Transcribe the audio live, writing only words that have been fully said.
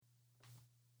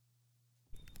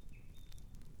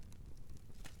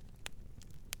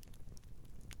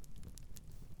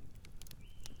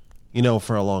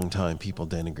For a long time, people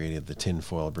denigrated the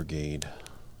tinfoil brigade.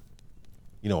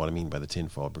 You know what I mean by the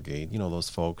tinfoil brigade. Those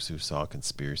folks who saw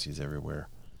conspiracies everywhere.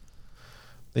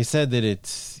 They said that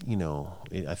it's,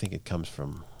 I think it comes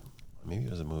from, maybe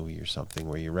it was a movie or something,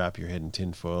 where you wrap your head in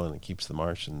tinfoil and it keeps the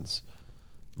Martians'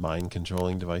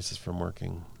 mind-controlling devices from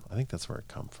working. I think that's where it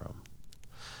come from.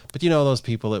 But those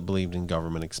people that believed in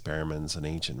government experiments and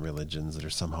ancient religions that are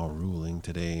somehow ruling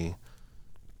today.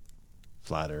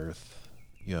 Flat Earth,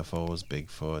 UFOs,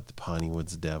 Bigfoot, the Pawnee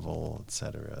Woods Devil,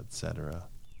 etc., etc.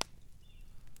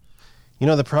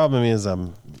 The problem is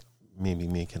I'm maybe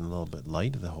making a little bit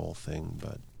light of the whole thing,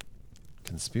 but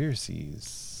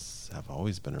conspiracies have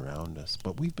always been around us,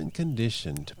 but we've been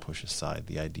conditioned to push aside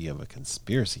the idea of a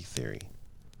conspiracy theory.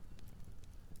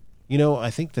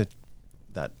 I think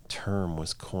that term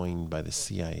was coined by the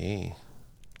CIA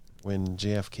when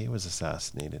JFK was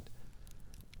assassinated.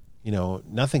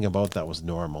 Nothing about that was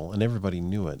normal, and everybody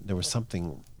knew it. There was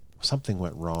something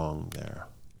went wrong there.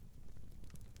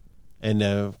 And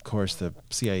of course, the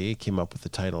CIA came up with the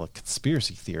title of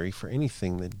conspiracy theory for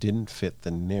anything that didn't fit the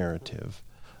narrative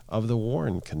of the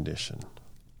Warren condition.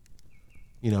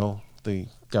 The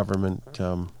government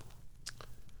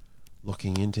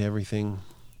looking into everything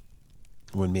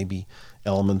when maybe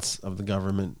elements of the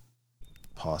government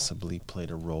possibly played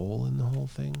a role in the whole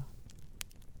thing.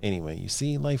 Anyway, you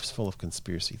see, life's full of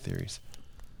conspiracy theories.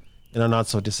 In our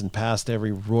not-so-distant past,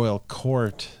 every royal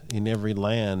court in every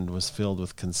land was filled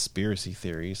with conspiracy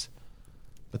theories.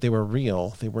 But they were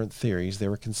real. They weren't theories. They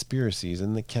were conspiracies,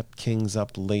 and they kept kings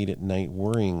up late at night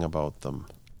worrying about them.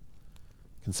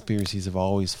 Conspiracies have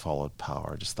always followed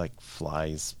power, just like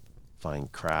flies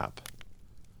find crap.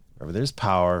 Wherever there's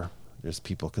power, there's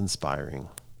people conspiring.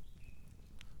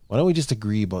 Why don't we just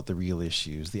agree about the real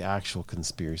issues, the actual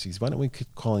conspiracies? Why don't we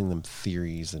keep calling them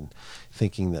theories and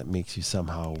thinking that makes you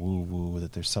somehow woo-woo,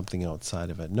 that there's something outside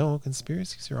of it? No,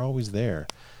 conspiracies are always there,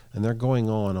 and they're going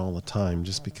on all the time.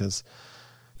 Just because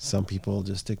some people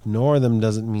just ignore them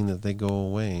doesn't mean that they go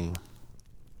away.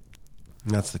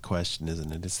 And that's the question,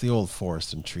 isn't it? It's the old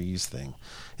forest and trees thing.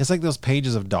 It's like those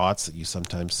pages of dots that you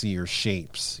sometimes see, or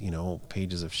shapes,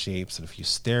 pages of shapes, and if you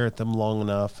stare at them long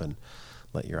enough and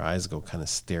let your eyes go kind of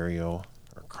stereo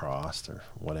or crossed or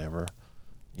whatever,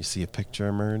 you see a picture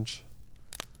emerge.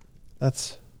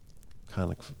 That's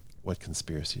kind of what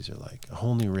conspiracies are like. A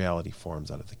whole new reality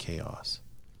forms out of the chaos.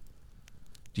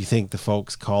 Do you think the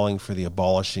folks calling for the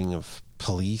abolishing of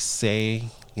police say,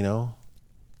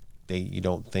 you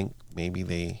don't think maybe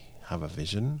they have a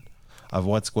vision of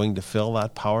what's going to fill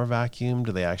that power vacuum?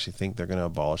 Do they actually think they're going to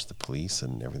abolish the police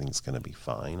and everything's going to be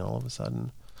fine all of a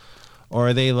sudden? Or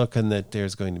are they looking that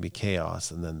there's going to be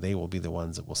chaos and then they will be the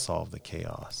ones that will solve the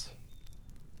chaos?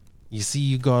 You see,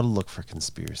 you got to look for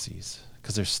conspiracies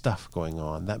because there's stuff going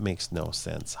on. That makes no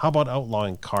sense. How about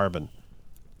outlawing carbon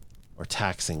or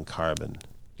taxing carbon? Do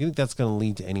you think that's going to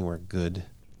lead to anywhere good?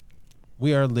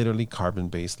 We are literally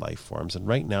carbon-based life forms, and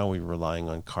right now we're relying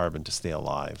on carbon to stay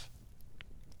alive.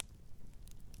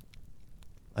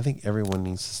 I think everyone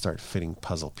needs to start fitting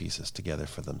puzzle pieces together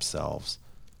for themselves.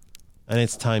 And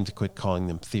it's time to quit calling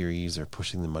them theories or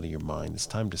pushing them out of your mind. It's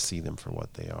time to see them for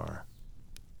what they are.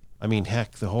 I mean,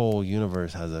 heck, the whole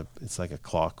universe it's like a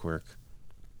clockwork.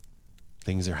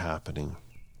 Things are happening.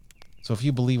 So if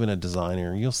you believe in a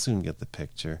designer, you'll soon get the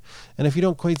picture. And if you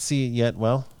don't quite see it yet,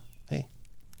 well, hey,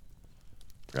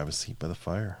 grab a seat by the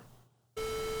fire.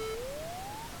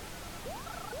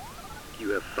 You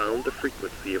have found the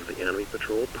frequency of the Anomie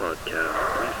Patrol podcast.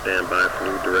 Please stand by for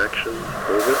new directions.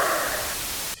 Over.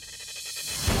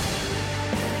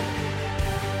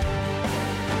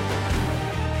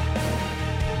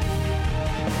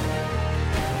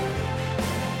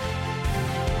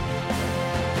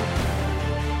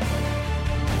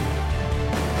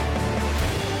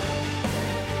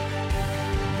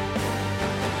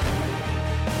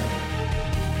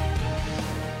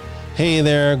 Hey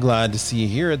there, glad to see you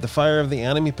here at the Fire of the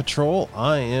Anomie Patrol.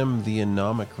 I am the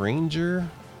Anomic Ranger.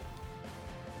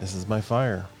 This is my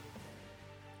fire.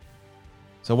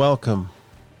 So welcome.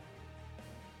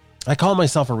 I call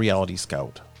myself a reality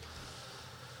scout.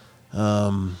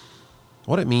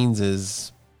 What it means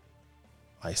is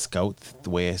I scout the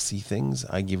way I see things.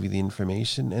 I give you the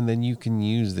information, and then you can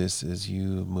use this as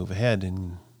you move ahead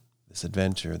in this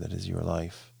adventure that is your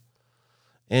life.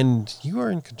 And you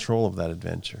are in control of that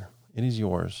adventure. It is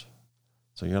yours.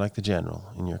 So you're like the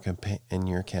general in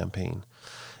your campaign.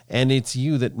 And it's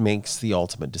you that makes the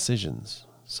ultimate decisions.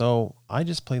 So I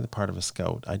just play the part of a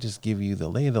scout. I just give you the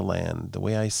lay of the land, the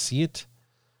way I see it,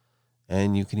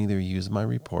 and you can either use my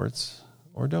reports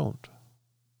or don't.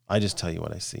 I just tell you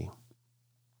what I see.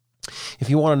 If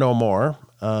you want to know more,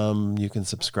 you can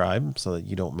subscribe so that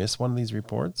you don't miss one of these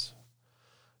reports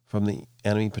from the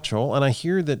Anomie Patrol. And I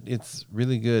hear that it's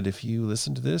really good. If you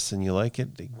listen to this and you like it,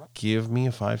 give me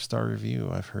a 5-star review.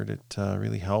 I've heard it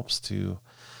really helps to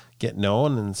get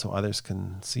known and so others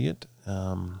can see it.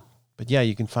 But yeah,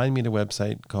 you can find me at a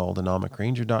website called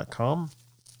anomicranger.com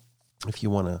if you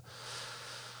want to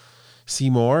see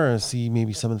more or see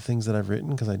maybe some of the things that I've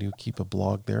written, because I do keep a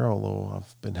blog there, although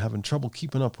I've been having trouble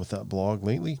keeping up with that blog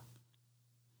lately.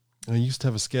 I used to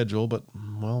have a schedule, but,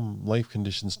 well, life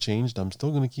conditions changed. I'm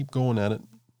still going to keep going at it.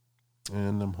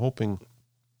 And I'm hoping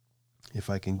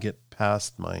if I can get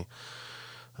past my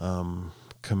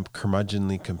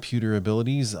curmudgeonly computer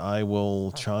abilities, I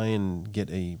will try and get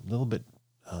a little bit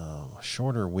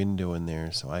shorter window in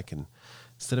there so I can,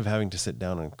 instead of having to sit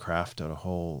down and craft out a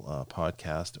whole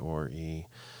podcast or a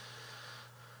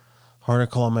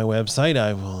article on my website,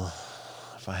 I will...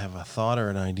 If I have a thought or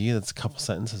an idea that's a couple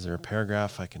sentences or a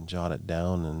paragraph, I can jot it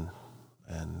down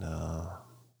and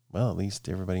well, at least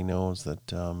everybody knows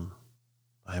that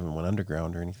I haven't went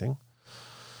underground or anything.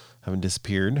 Haven't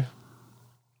disappeared.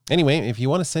 Anyway, if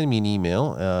you want to send me an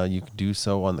email, you can do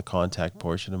so on the contact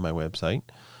portion of my website.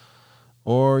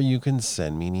 Or you can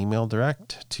send me an email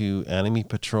direct to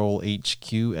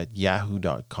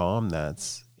anomiepatrolhq@yahoo.com.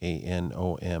 That's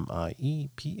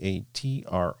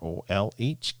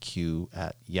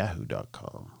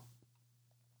anomiepatrolhq@yahoo.com.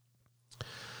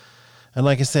 And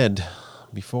like I said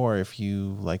before, if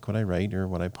you like what I write or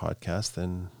what I podcast,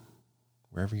 then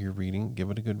wherever you're reading,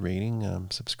 give it a good rating,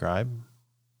 subscribe,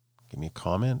 give me a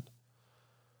comment,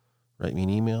 write me an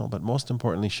email, but most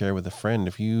importantly, share with a friend.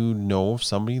 If you know of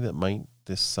somebody that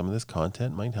some of this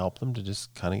content might help them to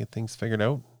just kind of get things figured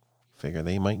out, figure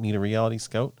they might need a reality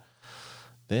scout,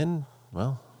 then,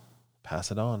 well, pass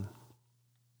it on.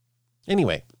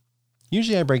 Anyway,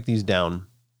 usually I break these down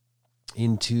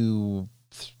into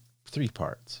 3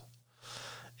 parts.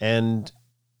 And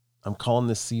I'm calling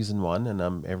this season 1,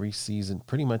 and every season,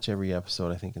 pretty much every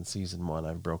episode, I think in season 1,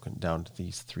 I've broken down to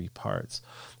these 3 parts.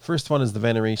 First one is the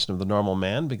veneration of the normal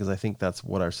man, because I think that's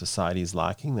what our society is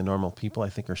lacking. The normal people, I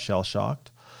think, are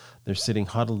shell-shocked. They're sitting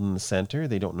huddled in the center.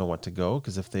 They don't know what to go,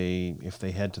 because if they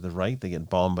head to the right, they get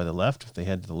bombed by the left. If they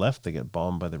head to the left, they get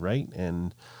bombed by the right.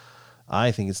 And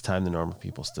I think it's time the normal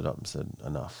people stood up and said,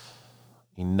 enough.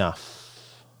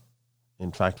 Enough.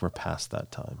 In fact, we're past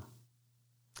that time.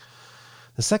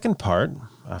 The second part,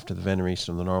 after the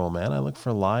veneration of the normal man, I look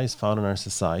for lies found in our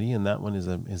society, and that one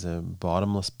is a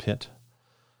bottomless pit,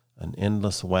 an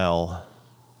endless well,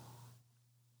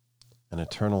 an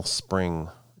eternal spring,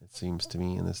 it seems to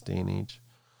me, in this day and age.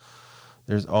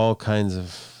 There's all kinds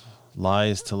of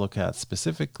lies to look at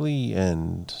specifically,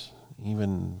 and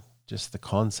even just the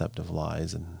concept of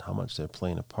lies and how much they're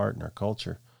playing a part in our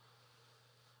culture.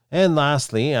 And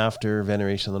lastly, after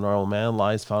veneration of the normal man,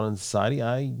 lies found in society,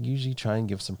 I usually try and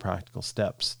give some practical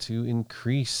steps to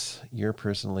increase your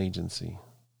personal agency.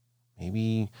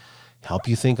 Maybe help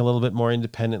you think a little bit more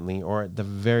independently, or at the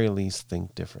very least,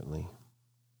 think differently.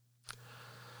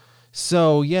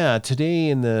 So yeah, today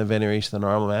in the veneration of the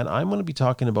normal man, I'm going to be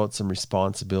talking about some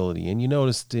responsibility. And you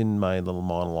noticed in my little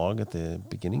monologue at the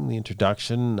beginning, the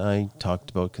introduction, I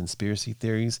talked about conspiracy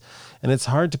theories. And it's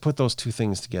hard to put those 2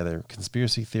 things together,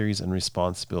 conspiracy theories and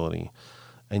responsibility.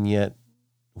 And yet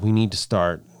we need to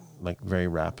start very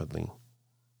rapidly.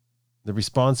 The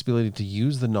responsibility to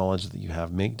use the knowledge that you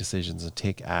have, make decisions, and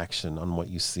take action on what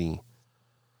you see.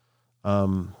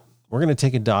 We're going to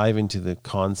take a dive into the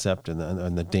concept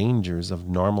and the dangers of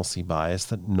normalcy bias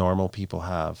that normal people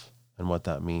have and what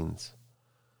that means.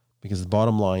 Because the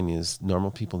bottom line is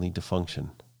normal people need to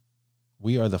function.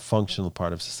 We are the functional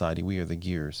part of society. We are the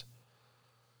gears.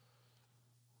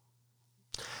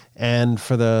 And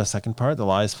for the second part, the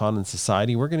lies found in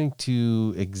society, we're going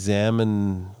to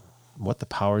examine what the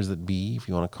powers that be, if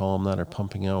you want to call them that, are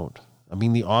pumping out. I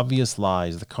mean, the obvious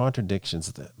lies, the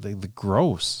contradictions, the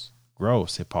gross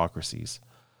hypocrisies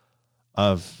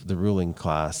of the ruling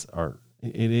class are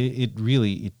it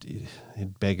really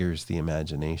beggars the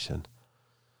imagination.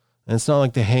 And it's not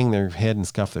like they hang their head and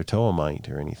scuff their toe a mite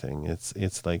or anything.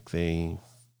 It's like they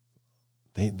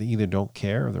either don't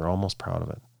care or they're almost proud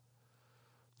of it.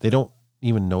 They don't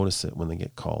even notice it when they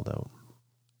get called out.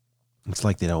 It's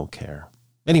like they don't care.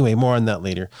 Anyway, more on that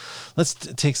later. Let's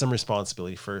take some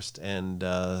responsibility first and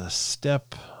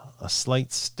step a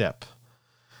slight step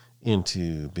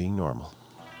into being normal.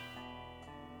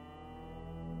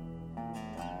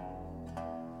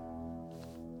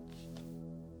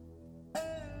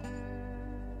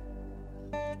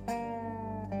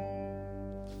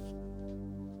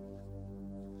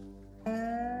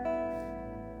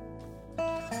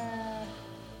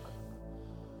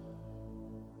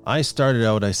 I started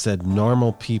out, I said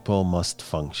normal people must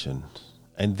function.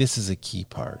 And this is a key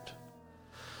part.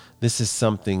 This is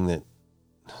something that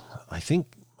I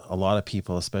think a lot of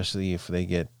people, especially if they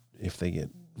get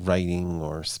writing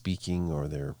or speaking, or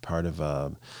they're part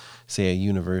of say a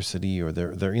university, or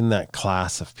they're in that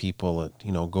class of people that,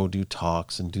 you know, go do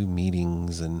talks and do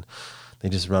meetings, and they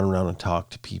just run around and talk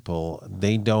to people.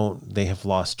 They have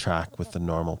lost track with the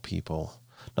normal people.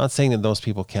 Not saying that those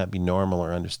people can't be normal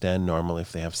or understand normal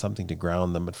if they have something to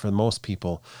ground them, but for most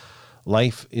people,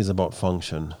 life is about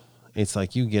function. It's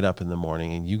like you get up in the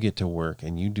morning and you get to work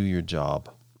and you do your job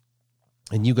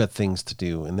and you got things to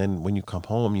do. And then when you come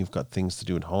home, you've got things to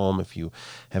do at home. If you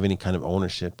have any kind of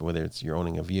ownership, whether it's you're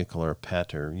owning a vehicle or a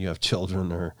pet, or you have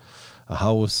children or a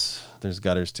house, there's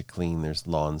gutters to clean, there's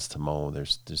lawns to mow,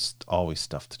 there's always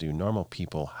stuff to do. Normal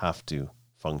people have to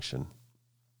function.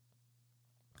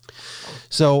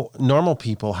 So normal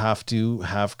people have to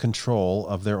have control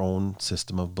of their own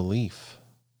system of belief.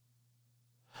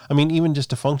 I mean, even just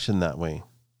to function that way,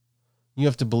 you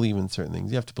have to believe in certain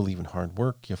things. You have to believe in hard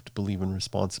work. You have to believe in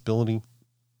responsibility.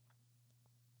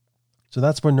 So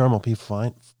that's where normal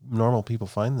people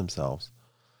find themselves.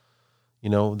 You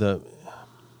know, the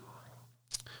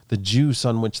juice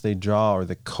on which they draw, or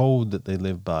the code that they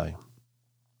live by,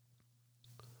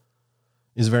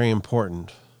 is very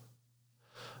important.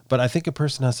 But I think a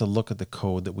person has to look at the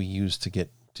code that we use to get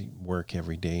to work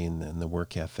every day, and the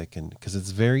work ethic, and because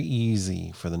it's very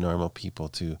easy for the normal people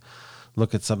to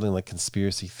look at something like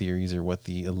conspiracy theories, or what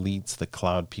the elites, the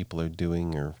cloud people are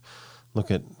doing, or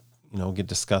look at, you know, get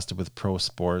disgusted with pro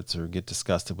sports, or get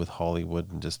disgusted with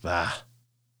Hollywood, and just,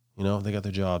 you know, they got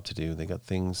their job to do. They got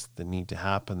things that need to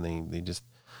happen. They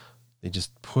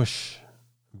just push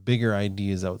bigger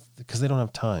ideas out because they don't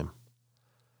have time.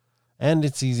 And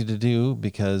it's easy to do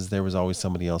because there was always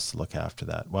somebody else to look after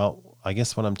that. Well, I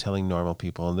guess what I'm telling normal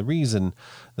people, and the reason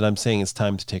that I'm saying it's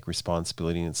time to take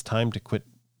responsibility, and it's time to quit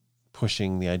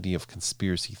pushing the idea of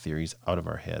conspiracy theories out of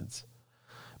our heads,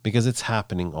 because it's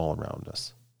happening all around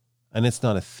us. And it's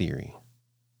not a theory.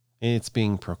 It's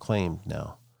being proclaimed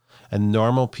now. And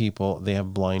normal people, they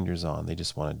have blinders on. They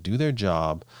just want to do their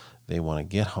job. They want to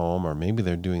get home, or maybe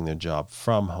they're doing their job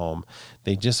from home.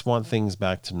 They just want things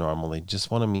back to normal. They just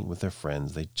want to meet with their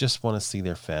friends. They just want to see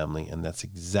their family. And that's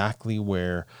exactly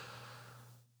where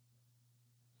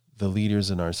the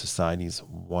leaders in our societies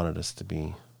wanted us to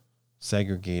be.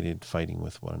 Segregated, fighting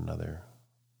with one another.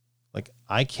 Like,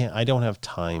 I don't have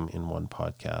time in one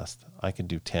podcast. I could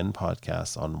do 10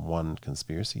 podcasts on one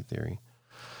conspiracy theory.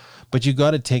 But you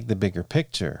got to take the bigger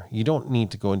picture. You don't need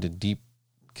to go into deep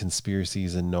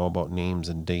conspiracies and know about names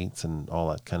and dates and all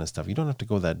that kind of stuff. You don't have to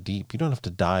go that deep. You don't have to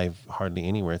dive hardly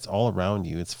anywhere. It's all around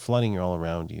you. It's flooding all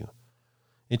around you.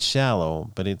 It's shallow,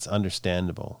 but it's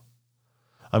understandable.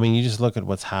 I mean, you just look at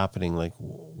what's happening, like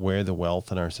where the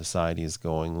wealth in our society is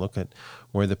going. Look at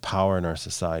where the power in our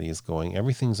society is going.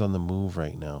 Everything's on the move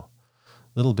right now.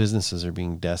 Little businesses are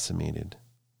being decimated.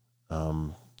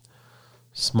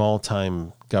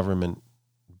 Small-time government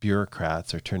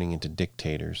bureaucrats are turning into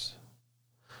dictators.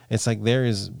 It's like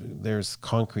there's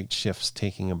concrete shifts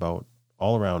taking about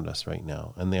all around us right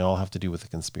now, and they all have to do with the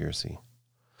conspiracy.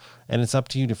 And it's up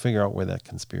to you to figure out where that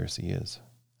conspiracy is.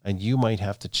 And you might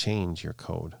have to change your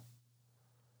code.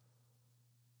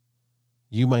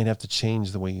 You might have to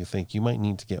change the way you think. You might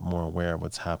need to get more aware of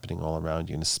what's happening all around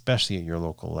you, and especially at your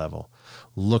local level.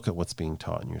 Look at what's being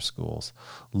taught in your schools.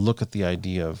 Look at the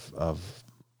idea of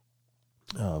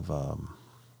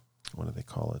what do they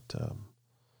call it?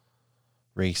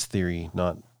 Race theory,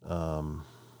 not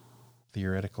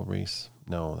theoretical race.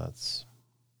 No, that's...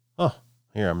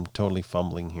 here, I'm totally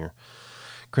fumbling here.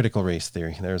 Critical race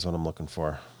theory. There's what I'm looking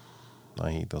for.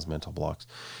 I hate those mental blocks.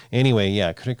 Anyway,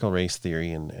 yeah, critical race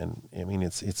theory, and I mean,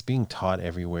 it's being taught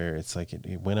everywhere. It's like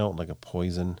it went out like a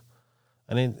poison,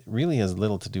 and it really has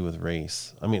little to do with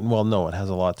race. I mean, well, no, it has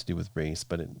a lot to do with race,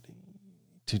 but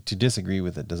to disagree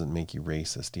with it doesn't make you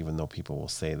racist, even though people will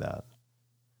say that.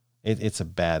 It's a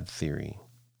bad theory.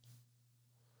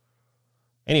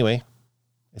 Anyway,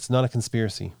 it's not a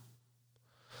conspiracy.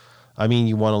 I mean,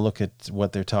 you want to look at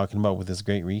what they're talking about with this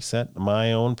Great Reset.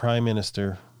 My own prime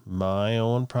minister, and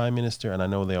I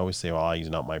know they always say, oh, he's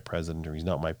not my president, or he's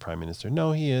not my prime minister.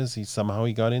 No, he is. Somehow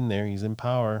he got in there. He's in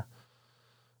power.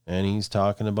 And he's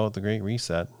talking about the Great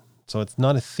Reset. So it's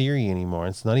not a theory anymore.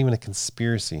 It's not even a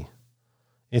conspiracy.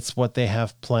 It's what they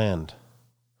have planned.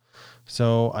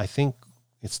 So I think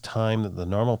it's time that the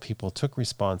normal people took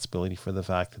responsibility for the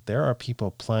fact that there are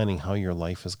people planning how your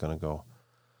life is going to go.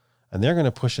 And they're going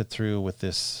to push it through with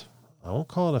this, I won't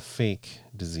call it a fake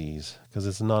disease, because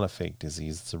it's not a fake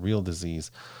disease. It's a real disease.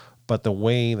 But the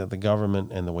way that the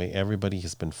government and the way everybody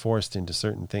has been forced into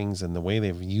certain things and the way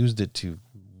they've used it to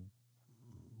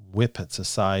whip at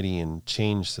society and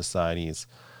change society it's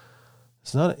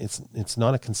not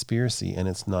a conspiracy, and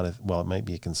it's not it might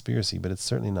be a conspiracy, but it's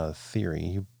certainly not a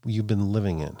theory. You've been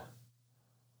living it.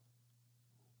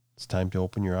 It's time to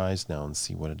open your eyes now and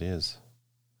see what it is.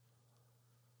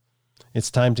 It's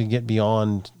time to get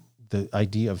beyond the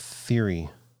idea of theory.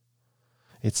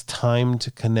 It's time to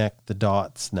connect the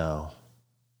dots now.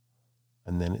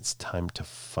 And then it's time to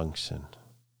function.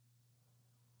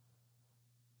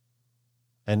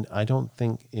 And I don't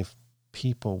think if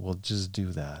people will just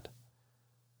do that.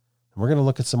 We're going to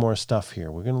look at some more stuff here.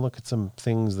 We're going to look at some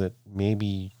things that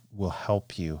maybe will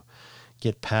help you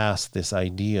get past this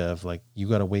idea of like, you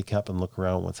got to wake up and look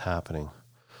around what's happening.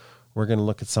 We're going to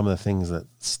look at some of the things that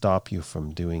stop you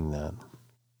from doing that.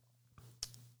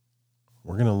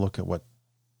 We're going to look at what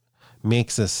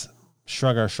makes us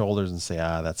shrug our shoulders and say,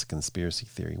 that's a conspiracy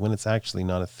theory, when it's actually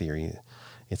not a theory.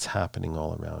 It's happening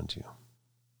all around you.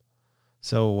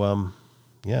 So,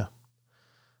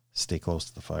 stay close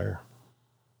to the fire.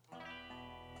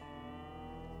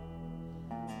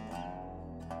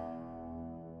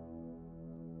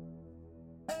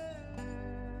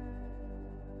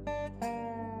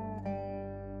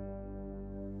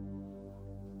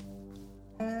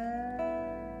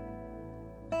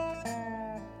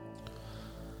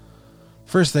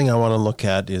 First thing I want to look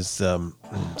at is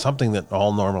something that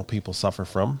all normal people suffer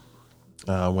from,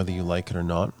 whether you like it or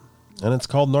not. And it's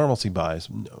called normalcy bias.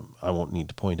 I won't need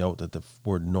to point out that the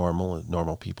word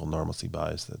normal people, normalcy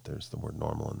bias, that there's the word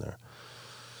normal in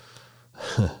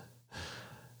there.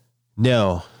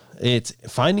 No, it's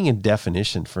finding a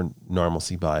definition for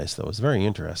normalcy bias, though, is very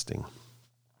interesting.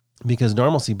 Because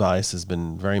normalcy bias has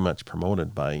been very much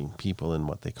promoted by people in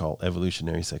what they call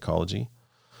evolutionary psychology.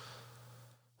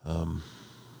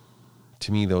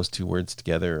 To me, those two words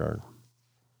together are,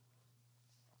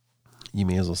 you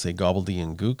may as well say gobbledy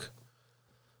and gook.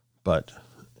 But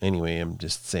anyway, I'm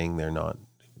just saying they're not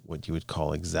what you would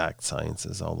call exact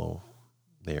sciences, although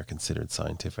they are considered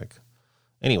scientific.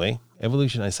 Anyway,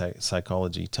 evolutionary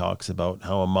psychology talks about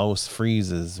how a mouse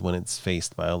freezes when it's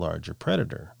faced by a larger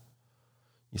predator.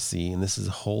 You see, and this is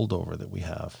a holdover that we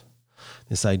have.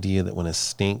 This idea that when a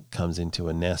snake comes into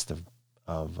a nest of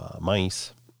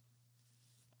mice,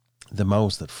 the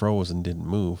mouse that froze and didn't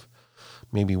move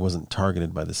maybe wasn't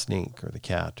targeted by the snake or the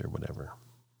cat or whatever.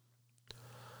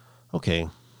 Okay,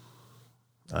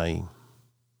 I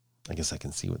guess I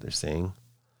can see what they're saying.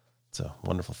 It's a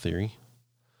wonderful theory.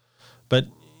 But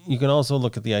you can also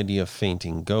look at the idea of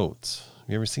fainting goats. Have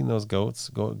you ever seen those goats?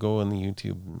 Go on the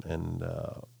YouTube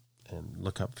and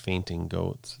look up fainting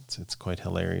goats. It's quite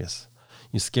hilarious.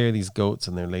 You scare these goats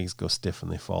and their legs go stiff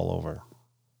and they fall over.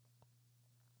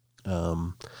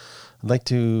 I'd like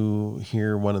to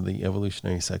hear one of the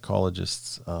evolutionary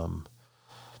psychologists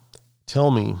tell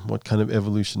me what kind of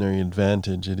evolutionary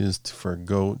advantage it is for a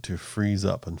goat to freeze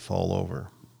up and fall over.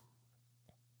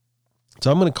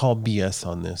 So I'm going to call BS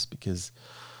on this because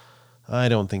I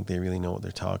don't think they really know what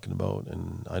they're talking about,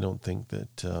 and I don't think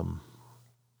that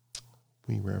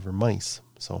we were ever mice.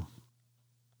 So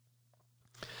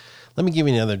let me give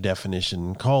you another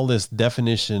definition. Call this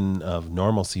definition of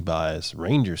normalcy bias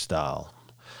Ranger style.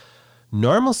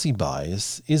 Normalcy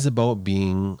bias is about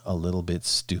being a little bit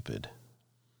stupid.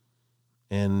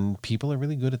 And people are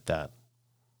really good at that.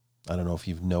 I don't know if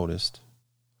you've noticed.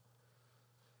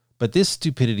 But this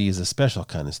stupidity is a special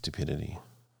kind of stupidity.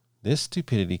 This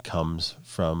stupidity comes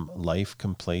from life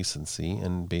complacency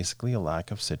and basically a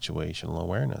lack of situational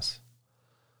awareness.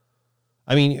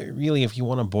 I mean, really, if you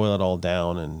want to boil it all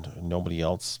down, and nobody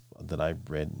else that I've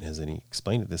read has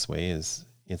explained it this way, is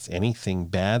it's anything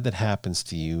bad that happens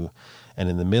to you, and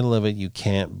in the middle of it, you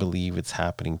can't believe it's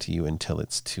happening to you until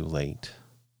it's too late.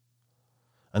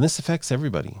 And this affects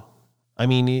everybody. I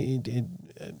mean,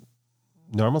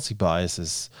 normalcy bias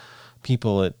is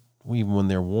people that, even when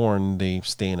they're warned, they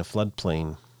stay in a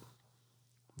floodplain.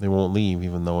 They won't leave,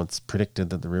 even though it's predicted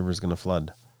that the river's going to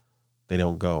flood. They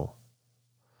don't go.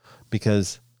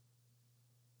 Because,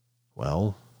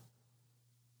 well,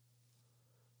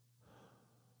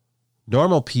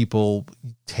 normal people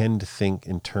tend to think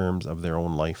in terms of their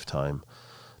own lifetime.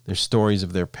 Their stories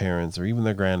of their parents or even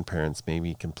their grandparents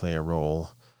maybe can play a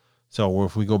role. So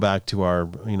if we go back to our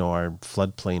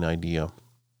floodplain idea,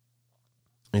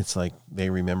 it's like they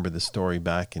remember the story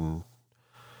back in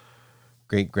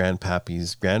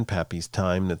great-grandpappy's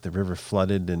time that the river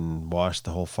flooded and washed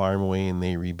the whole farm away and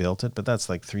they rebuilt it. But that's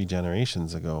like 3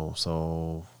 generations ago.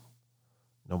 So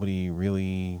nobody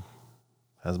really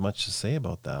has much to say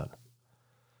about that.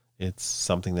 It's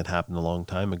something that happened a long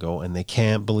time ago, and they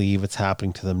can't believe it's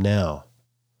happening to them now.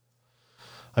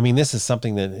 I mean, this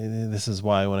is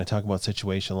why when I talk about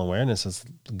situational awareness, it's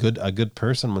a good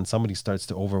person, when somebody starts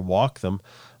to overwalk them,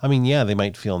 I mean, yeah, they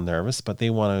might feel nervous, but they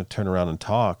want to turn around and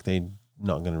talk. They're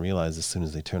not going to realize as soon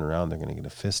as they turn around, they're going to get a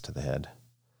fist to the head.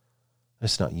 They're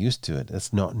just not used to it.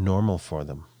 It's not normal for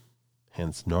them.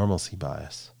 Hence, normalcy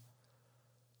bias.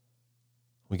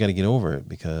 We got to get over it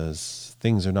because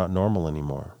things are not normal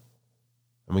anymore.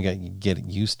 And we got to get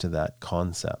used to that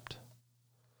concept.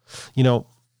 You know,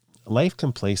 life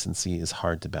complacency is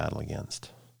hard to battle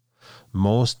against.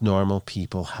 Most normal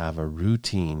people have a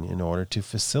routine in order to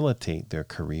facilitate their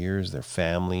careers, their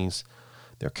families,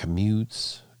 their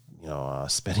commutes,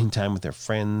 spending time with their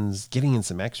friends, getting in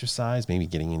some exercise, maybe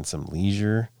getting in some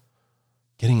leisure,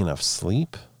 getting enough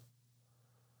sleep.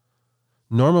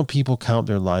 Normal people count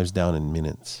their lives down in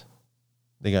minutes.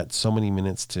 They got so many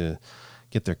minutes to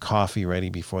get their coffee ready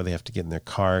before they have to get in their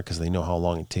car because they know how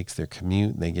long it takes their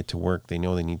commute. They get to work. They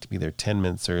know they need to be there 10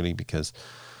 minutes early because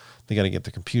they got to get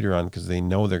their computer on because they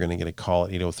know they're going to get a call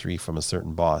at 8:03 from a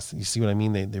certain boss. You see what I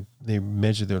mean? They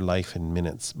measure their life in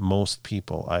minutes. Most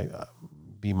people,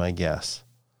 be my guess.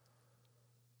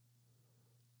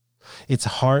 It's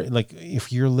hard. Like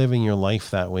if you're living your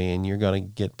life that way and you're going to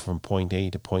get from point A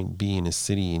to point B in a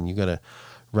city and you got to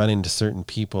run into certain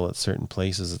people at certain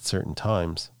places at certain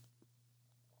times,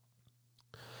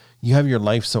 you have your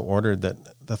life so ordered that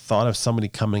the thought of somebody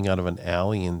coming out of an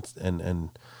alley and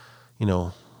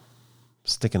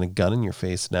sticking a gun in your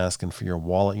face and asking for your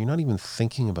wallet, you're not even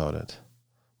thinking about it.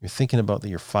 You're thinking about that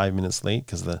you're 5 minutes late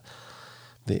because the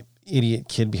idiot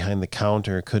kid behind the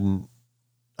counter couldn't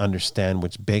understand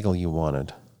which bagel you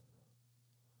wanted.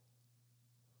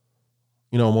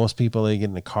 Most people, they get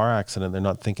in a car accident, they're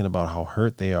not thinking about how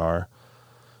hurt they are,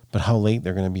 but how late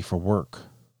they're going to be for work.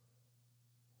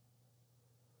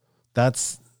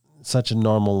 That's such a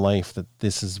normal life that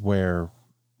this is where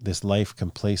this life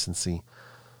complacency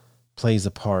plays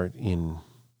a part in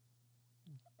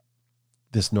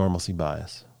this normalcy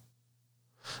bias.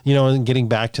 And getting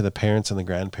back to the parents and the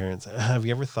grandparents, have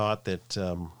you ever thought that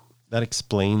that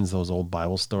explains those old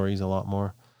Bible stories a lot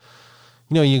more?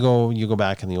 You go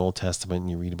back in the Old Testament and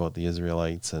you read about the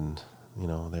Israelites and,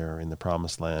 they're in the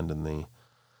promised land and they,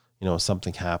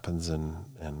 something happens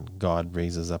and God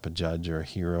raises up a judge or a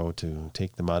hero to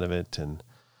take them out of it. And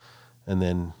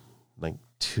then like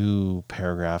 2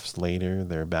 paragraphs later,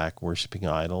 they're back worshiping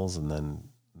idols and then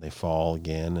they fall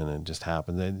again and it just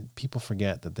happens. And people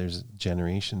forget that there's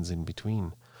generations in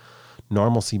between.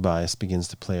 Normalcy bias begins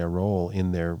to play a role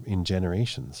in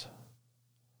generations.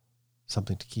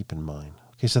 Something to keep in mind.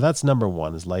 Okay, so that's number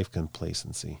 1 is life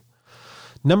complacency.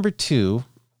 Number 2,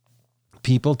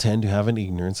 people tend to have an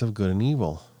ignorance of good and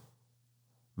evil.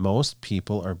 Most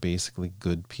people are basically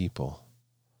good people.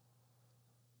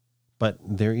 But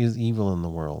there is evil in the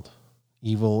world.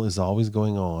 Evil is always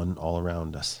going on all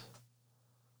around us.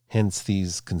 Hence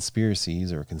these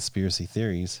conspiracies or conspiracy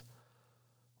theories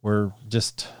were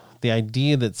just the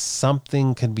idea that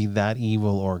something could be that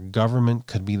evil or government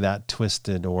could be that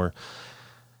twisted or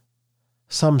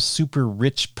some super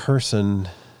rich person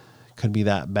could be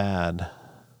that bad.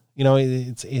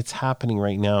 It's happening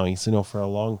right now. For a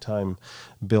long time,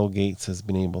 Bill Gates has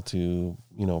been able to,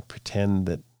 pretend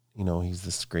that, he's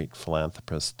this great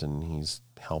philanthropist and he's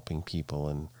helping people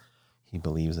and he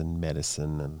believes in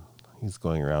medicine and he's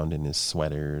going around in his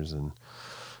sweaters and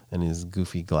his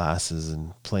goofy glasses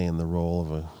and playing the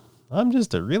role of I'm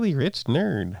just a really rich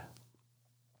nerd.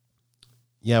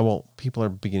 Yeah, well, people are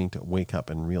beginning to wake up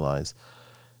and realize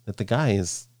that the guy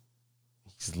he's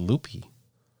loopy.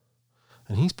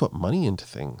 And he's put money into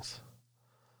things.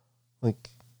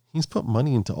 Like, he's put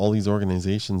money into all these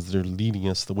organizations that are leading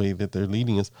us the way that they're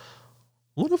leading us.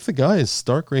 What if the guy is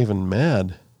stark raving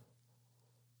mad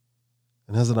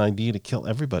and has an idea to kill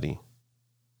everybody?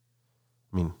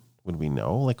 I mean, would we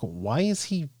know? Like, why is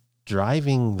he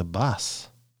driving the bus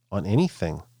on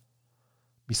anything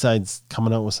besides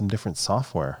coming out with some different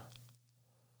software?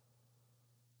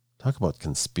 Talk about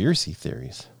conspiracy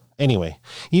theories. Anyway,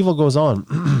 evil goes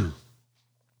on.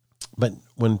 But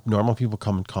when normal people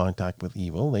come in contact with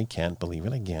evil, they can't believe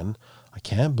it again. I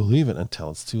can't believe it until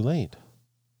it's too late.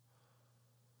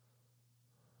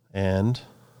 And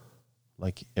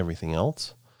like everything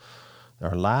else,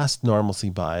 our last normalcy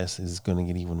bias is going to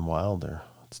get even wilder.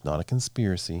 It's not a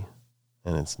conspiracy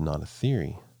and it's not a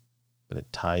theory, but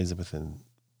it ties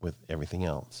with everything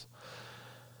else.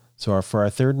 So for our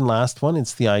third and last one,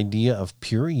 it's the idea of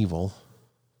pure evil.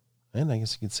 And I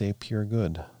guess you could say pure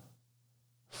good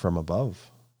from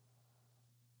above.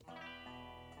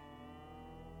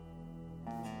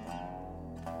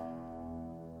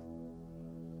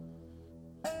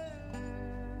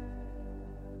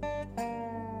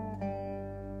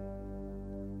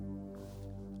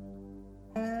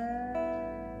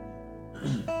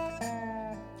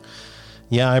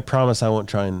 Yeah, I promise I'll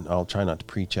try not to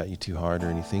preach at you too hard or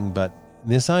anything, but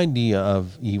this idea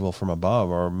of evil from above,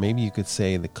 or maybe you could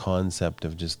say the concept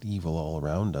of just evil all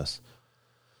around us,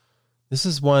 this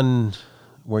is one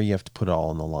where you have to put it all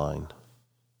on the line.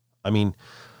 I mean,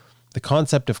 the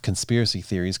concept of conspiracy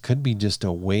theories could be just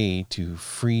a way to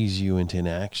freeze you into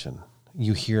inaction.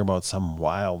 You hear about some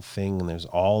wild thing and there's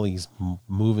all these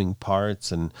moving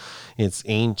parts and it's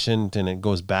ancient and it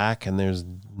goes back and there's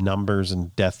numbers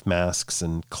and death masks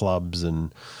and clubs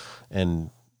and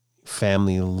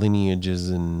family lineages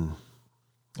and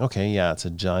okay, yeah, it's a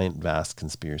giant vast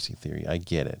conspiracy theory. I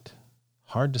get it.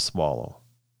 Hard to swallow.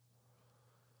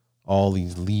 All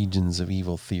these legions of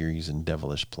evil theories and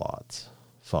devilish plots.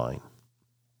 Fine.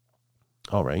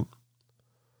 All right.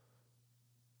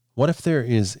 What if there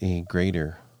is a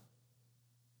greater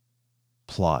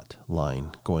plot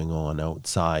line going on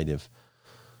outside of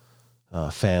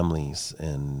families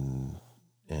and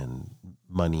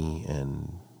money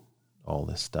and all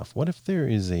this stuff? What if there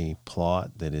is a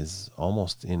plot that is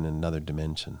almost in another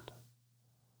dimension?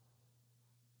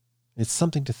 It's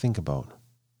something to think about.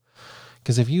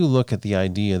 Because if you look at the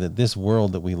idea that this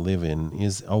world that we live in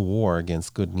is a war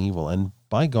against good and evil, and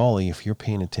by golly, if you're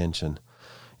paying attention,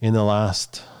 in the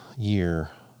last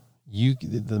year,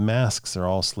 the masks are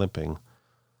all slipping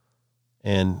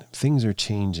and things are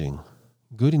changing.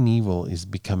 Good and evil is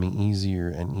becoming easier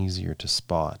and easier to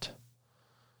spot.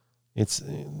 It's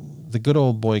the good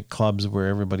old boy clubs where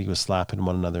everybody was slapping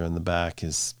one another in the back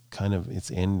is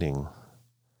it's ending.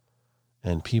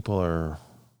 And people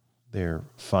they're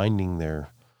finding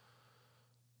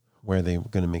where they're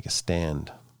going to make a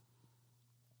stand.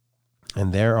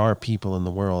 And there are people in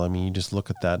the world. I mean, you just look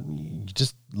at that. You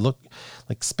just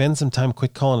spend some time,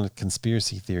 quit calling it a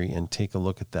conspiracy theory and take a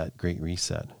look at that Great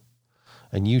Reset.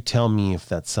 And you tell me if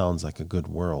that sounds like a good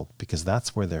world, because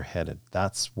that's where they're headed.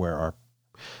 That's where our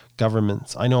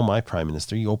governments, I know my prime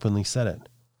minister, he openly said it,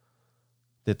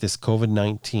 that this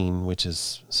COVID-19, which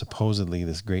is supposedly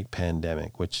this great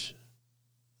pandemic, which,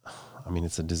 I mean,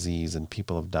 it's a disease and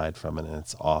people have died from it and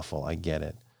it's awful. I get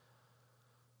it.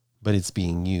 But it's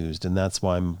being used. And that's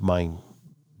why my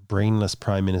brainless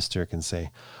prime minister can say,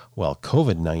 well,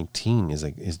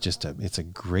 COVID-19 it's a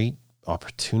great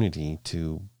opportunity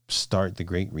to start the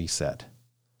Great Reset,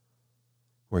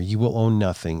 where you will own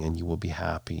nothing and you will be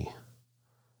happy.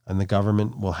 And the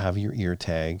government will have your ear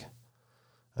tag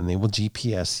and they will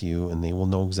GPS you and they will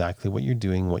know exactly what you're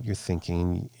doing, what you're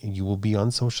thinking. You will be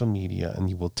on social media and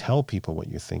you will tell people what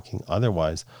you're thinking.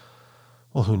 Otherwise,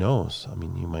 well, who knows? I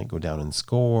mean, you might go down and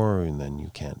score and then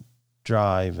you can't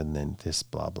drive and then this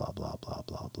blah, blah, blah, blah,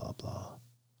 blah, blah, blah.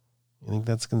 You think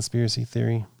that's conspiracy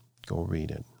theory? Go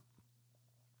read it.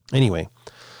 Anyway,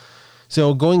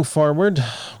 so going forward,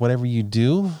 whatever you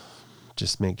do,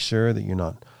 just make sure that you're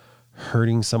not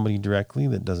hurting somebody directly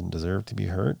that doesn't deserve to be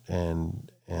hurt. And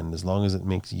as long as it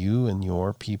makes you and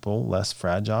your people less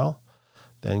fragile,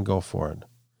 then go for it.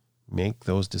 Make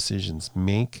those decisions.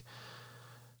 Make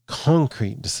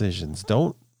concrete decisions.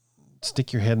 Don't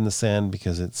stick your head in the sand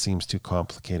because it seems too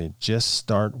complicated. Just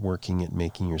start working at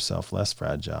making yourself less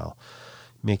fragile,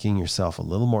 making yourself a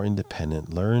little more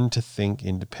independent. Learn to think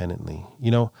independently.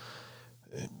 You know,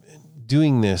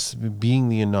 doing this, being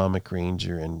the Anomic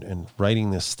Ranger and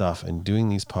writing this stuff and doing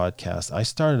these podcasts, I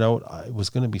started out, it was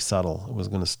going to be subtle. It was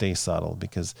going to stay subtle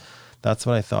because that's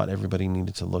what I thought everybody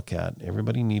needed to look at.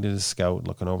 Everybody needed a scout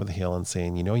looking over the hill and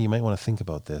saying, you know, you might want to think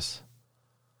about this.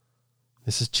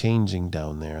 This is changing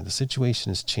down there. The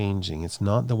situation is changing. It's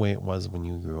not the way it was when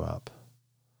you grew up.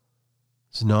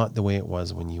 It's not the way it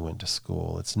was when you went to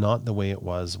school. It's not the way it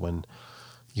was when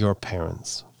your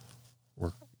parents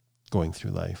were going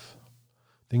through life.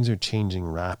 Things are changing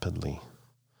rapidly.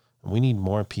 And we need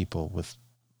more people with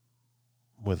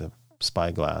a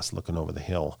spyglass looking over the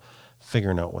hill,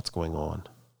 figuring out what's going on.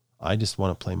 I just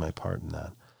want to play my part in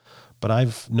that. But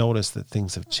I've noticed that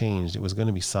things have changed. It was going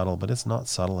to be subtle, but it's not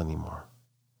subtle anymore.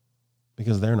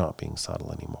 Because they're not being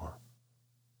subtle anymore.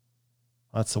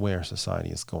 That's the way our society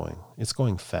is going. It's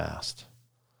going fast.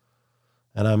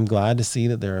 And I'm glad to see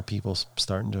that there are people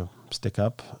starting to stick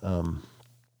up,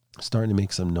 starting to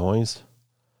make some noise.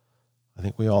 I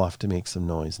think we all have to make some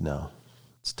noise now.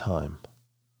 It's time.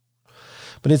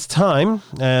 But it's time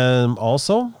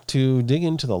also to dig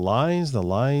into the lies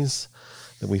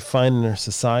that we find in our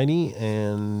society.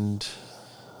 And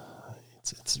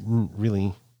it's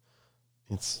really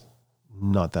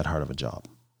not that hard of a job.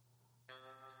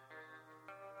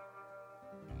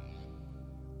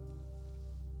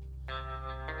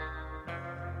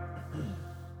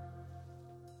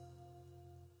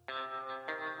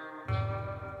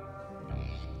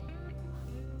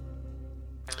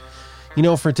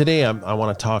 For today, I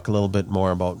want to talk a little bit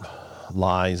more about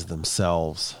lies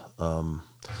themselves.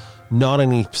 Not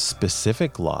any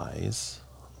specific lies,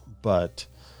 but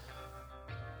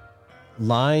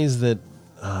lies that...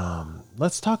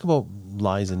 let's talk about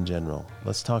lies in general.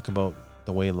 Let's talk about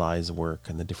the way lies work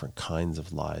and the different kinds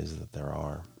of lies that there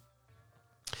are.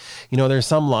 There's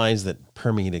some lies that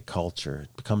permeate a culture.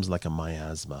 It becomes like a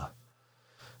miasma.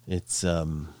 It's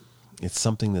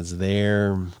something that's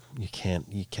there. You can't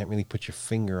really put your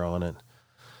finger on it,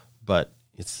 but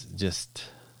it's just,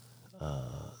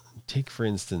 take for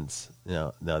instance,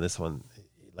 now this one,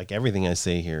 like everything I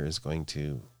say here it's going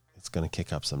to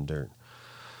kick up some dirt.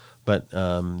 But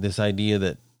this idea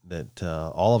that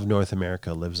all of North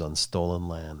America lives on stolen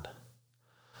land.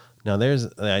 Now there's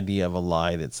the idea of a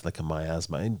lie that's like a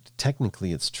miasma. And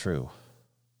technically it's true.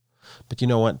 But you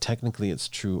know what? Technically it's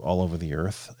true all over the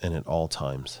earth and at all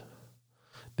times.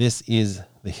 This is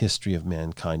the history of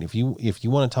mankind. If you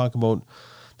want to talk about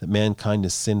that mankind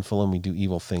is sinful and we do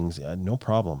evil things, no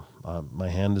problem. My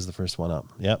hand is the first one up.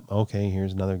 Yep. Okay.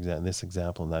 Here's another example. This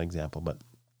example and that example. But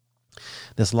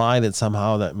this lie that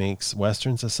somehow that makes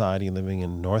Western society living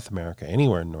in North America,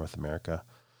 anywhere in North America,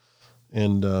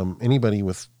 and anybody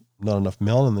with not enough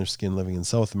melanin in their skin living in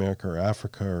South America or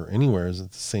Africa or anywhere is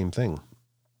the same thing.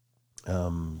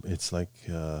 It's like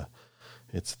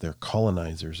they're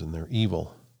colonizers and they're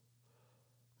evil.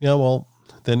 Yeah, well,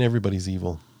 then everybody's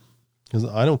evil. Because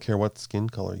I don't care what skin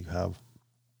color you have.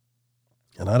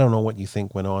 And I don't know what you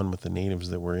think went on with the natives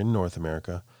that were in North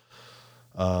America.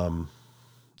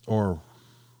 Or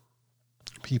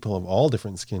people of all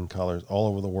different skin colors all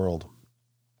over the world.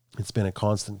 It's been a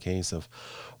constant case of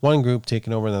one group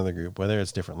taking over another group, whether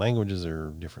it's different languages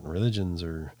or different religions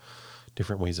or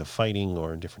different ways of fighting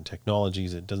or different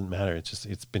technologies. It doesn't matter.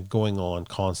 It's been going on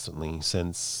constantly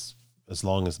since as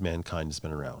long as mankind has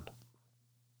been around.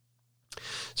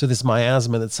 So this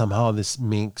miasma that somehow this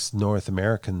makes North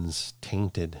Americans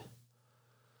tainted,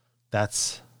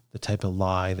 that's the type of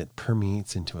lie that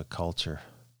permeates into a culture.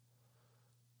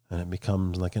 And it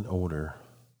becomes like an odor.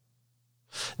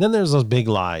 And then there's those big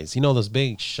lies, those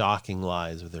big shocking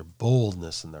lies with their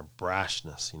boldness and their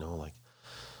brashness, like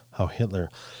how Hitler,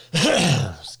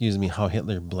 how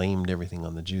Hitler blamed everything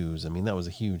on the Jews. I mean, that was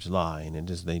a huge lie, and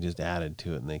they just added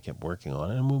to it and they kept working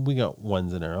on it. And we got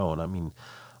ones in our own. I mean,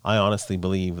 I honestly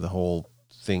believe the whole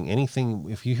thing,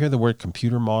 if you hear the word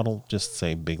computer model, just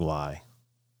say big lie.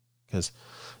 Because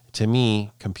to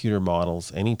me, computer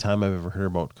models, anytime I've ever heard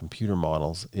about computer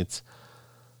models, it's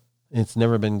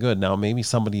never been good. Now, maybe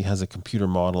somebody has a computer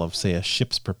model of, say, a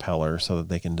ship's propeller so that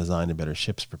they can design a better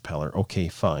ship's propeller. Okay,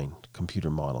 fine. Computer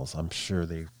models. I'm sure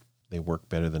they work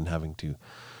better than having to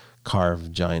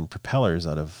carve giant propellers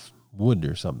out of wood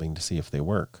or something to see if they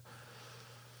work.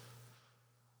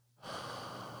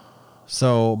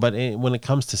 So, but when it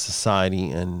comes to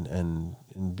society and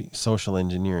social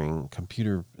engineering,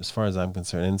 computer, as far as I'm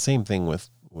concerned, and same thing with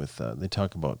they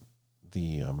talk about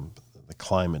the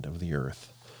climate of the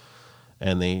earth.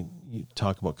 And you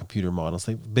talk about computer models.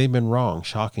 They've been wrong,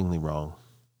 shockingly wrong.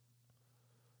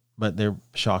 But they're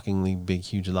shockingly big,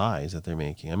 huge lies that they're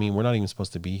making. I mean, we're not even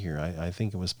supposed to be here. I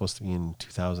think it was supposed to be in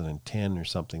 2010 or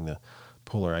something. The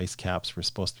polar ice caps were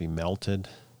supposed to be melted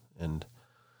and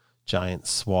giant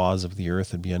swaths of the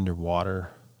earth would be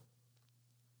underwater.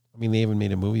 I mean, they even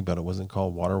made a movie about it. Wasn't it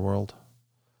called Waterworld?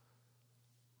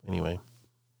 Anyway.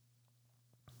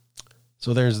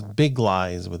 So there's big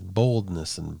lies with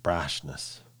boldness and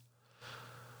brashness.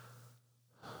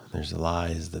 There's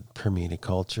lies that permeate a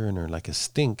culture and are like a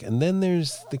stink. And then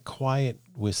there's the quiet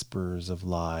whispers of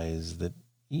lies that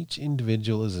each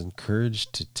individual is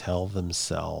encouraged to tell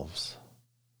themselves.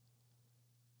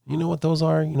 You know what those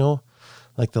are?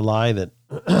 Like the lie that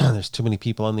there's too many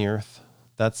people on the earth.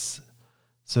 That's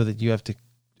so that you have to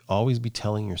always be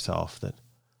telling yourself that,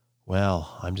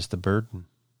 well, I'm just a burden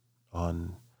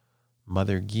on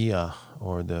Mother Gaia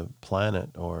or the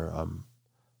planet or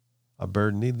a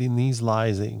burden. In these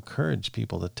lies, they encourage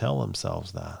people to tell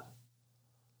themselves that.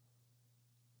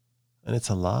 And it's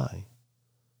a lie.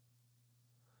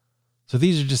 So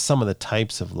these are just some of the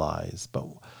types of lies. But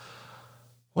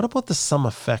what about the sum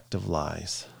effect of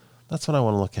lies? That's what I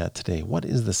want to look at today. What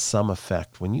is the sum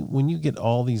effect? When you get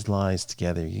all these lies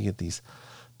together, you get these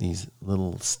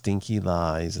little stinky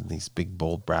lies and these big,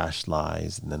 bold, brash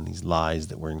lies, and then these lies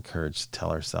that we're encouraged to tell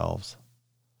ourselves.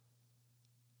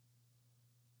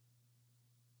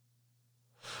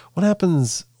 What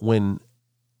happens when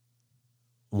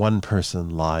one person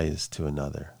lies to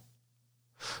another?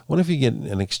 What if you get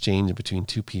an exchange between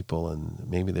two people and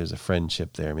maybe there's a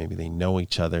friendship there, maybe they know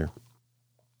each other,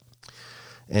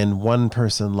 and one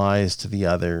person lies to the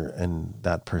other, and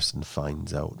that person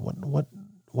finds out,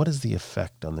 what is the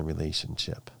effect on the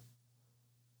relationship?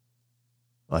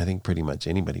 I think pretty much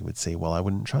anybody would say, well, I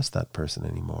wouldn't trust that person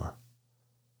anymore.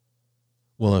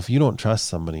 Well, if you don't trust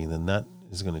somebody, then that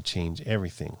is going to change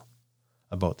everything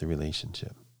about the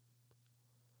relationship.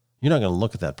 You're not going to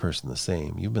look at that person the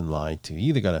same. You've been lied to. You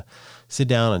either got to sit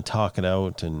down and talk it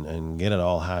out and get it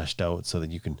all hashed out so that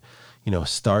you can,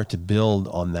 start to build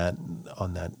on that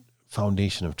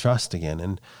foundation of trust again.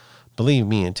 And believe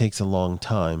me, it takes a long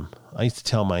time. I used to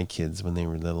tell my kids when they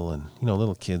were little, and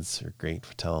little kids are great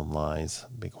for telling lies,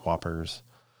 big whoppers,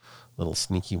 little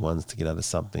sneaky ones to get out of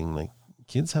something. Like,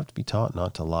 kids have to be taught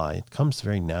not to lie. It comes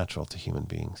very natural to human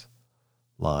beings,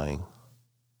 lying.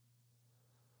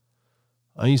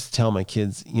 I used to tell my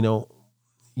kids,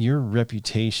 your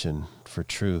reputation for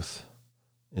truth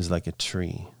is like a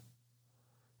tree.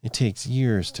 It takes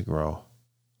years to grow.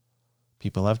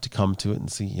 People have to come to it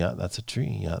and see, yeah, that's a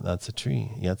tree. Yeah, that's a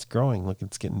tree. Yeah, it's growing. Look,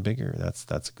 it's getting bigger.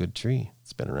 That's a good tree.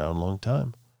 It's been around a long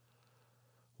time.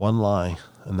 One lie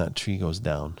and that tree goes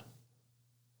down.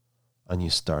 And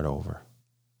you start over.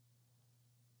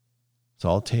 It's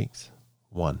all it takes.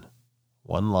 One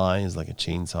lie is like a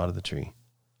chainsaw to the tree.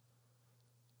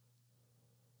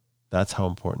 That's how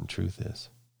important truth is.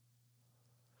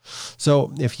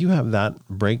 So if you have that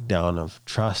breakdown of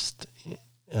trust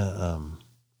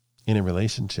in a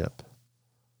relationship,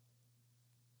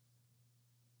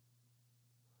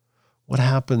 what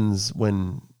happens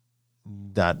when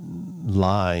that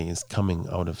lie is coming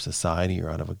out of society or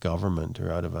out of a government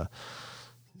or out of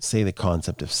say the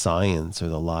concept of science, or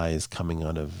the lie is coming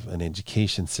out of an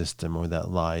education system, or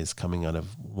that lie is coming out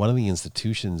of one of the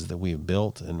institutions that we have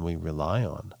built and we rely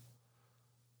on?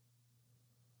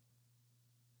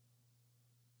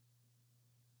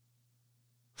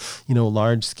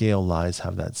 Large-scale lies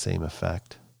have that same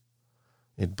effect.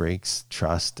 It breaks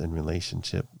trust and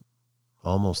relationship,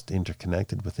 almost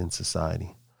interconnected within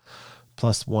society.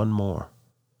 Plus one more.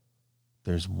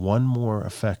 There's one more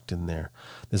effect in there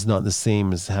that's not the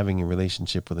same as having a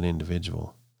relationship with an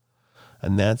individual.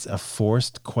 And that's a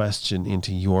forced question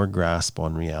into your grasp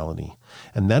on reality.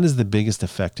 And that is the biggest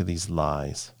effect of these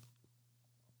lies.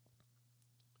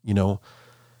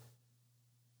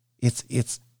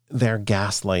 It's they're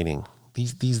gaslighting.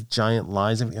 These giant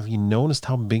lies. Have you noticed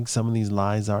how big some of these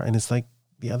lies are? And it's like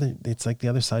the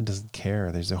other side doesn't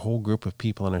care. There's a whole group of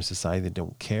people in our society that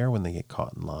don't care when they get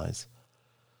caught in lies.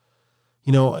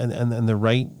 And the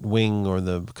right wing or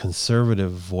the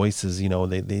conservative voices,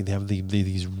 they have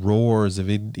these roars of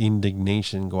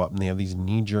indignation go up, and they have these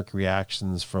knee-jerk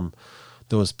reactions from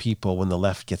those people when the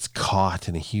left gets caught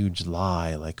in a huge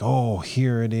lie, like, oh,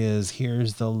 here it is,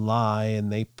 here's the lie,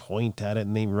 and they point at it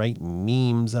and they write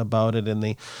memes about it, and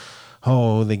they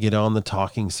get on the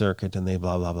talking circuit and they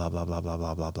blah, blah, blah, blah, blah, blah,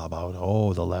 blah, blah, blah, blah.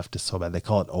 Oh, the left is so bad. They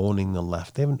call it owning the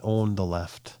left. They haven't owned the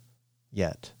left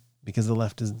yet because the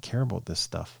left doesn't care about this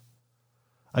stuff.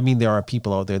 I mean, there are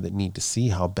people out there that need to see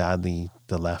how badly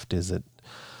the left is at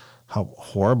how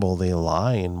horrible they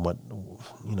lie and what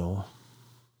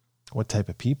type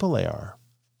of people they are.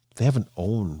 They haven't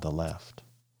owned the left.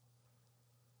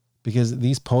 Because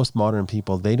these postmodern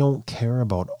people, they don't care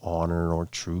about honor or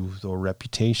truth or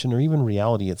reputation or even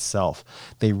reality itself.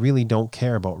 They really don't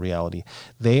care about reality.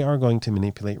 They are going to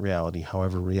manipulate reality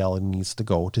however reality needs to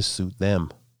go to suit them.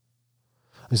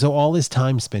 And so all this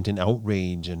time spent in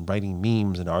outrage and writing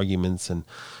memes and arguments and,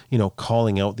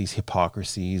 calling out these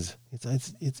hypocrisies,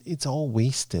 it's all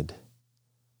wasted.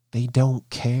 They don't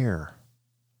care.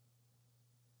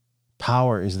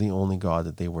 Power is the only God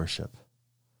that they worship.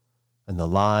 And the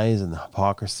lies and the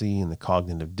hypocrisy and the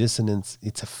cognitive dissonance,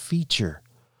 it's a feature,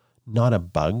 not a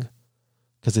bug,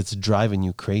 because it's driving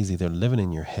you crazy. They're living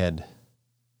in your head.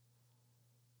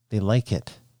 They like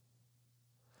it.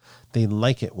 They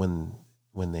like it when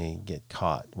they get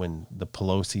caught, when the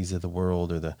Pelosi's of the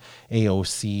world or the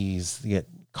AOCs get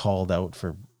called out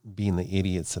for being the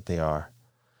idiots that they are.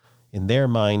 In their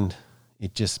mind,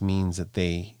 it just means that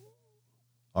they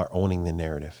are owning the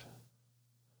narrative.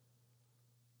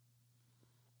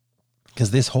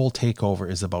 Because this whole takeover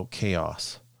is about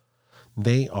chaos.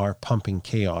 They are pumping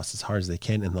chaos as hard as they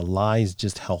can, and the lies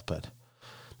just help it.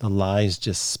 The lies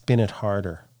just spin it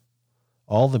harder.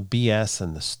 All the BS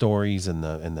and the stories and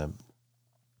the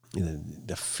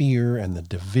fear and the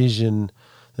division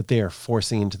that they are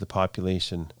forcing into the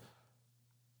population,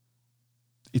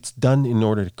 it's done in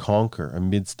order to conquer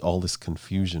amidst all this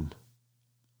confusion.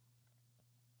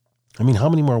 I mean, how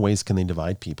many more ways can they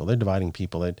divide people? They're dividing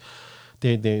people.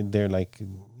 They're like,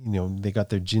 they got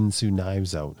their Jinsu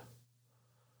knives out.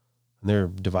 And they're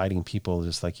dividing people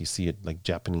just like you see it, like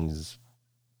Japanese.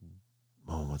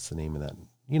 Oh, what's the name of that?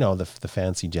 You know, the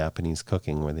fancy Japanese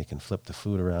cooking where they can flip the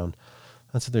food around.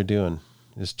 That's what they're doing.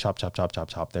 Just chop, chop, chop, chop,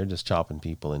 chop. They're just chopping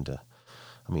people into,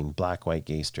 I mean, black, white,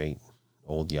 gay, straight,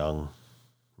 old, young,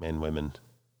 men, women,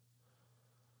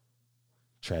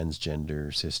 transgender,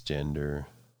 cisgender.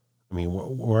 I mean,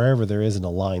 wherever there isn't a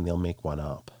line, they'll make one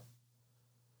up.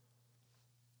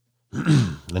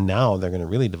 And now they're going to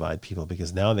really divide people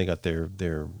because now they got their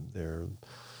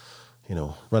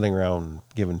running around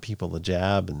giving people the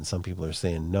jab, and some people are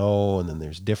saying no, and then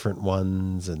there's different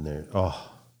ones, and they're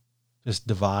just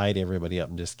divide everybody up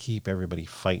and just keep everybody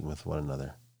fighting with one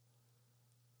another.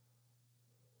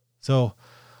 So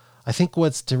I think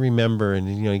what's to remember,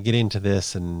 and get into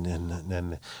this,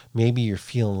 and maybe you're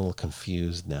feeling a little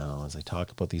confused now as I talk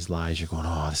about these lies. You're going,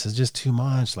 oh, this is just too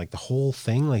much. Like the whole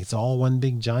thing, like it's all one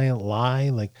big giant lie.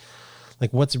 Like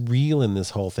what's real in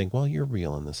this whole thing? Well, you're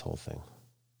real in this whole thing.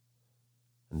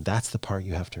 And that's the part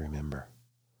you have to remember.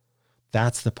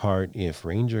 That's the part, if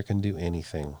Ranger can do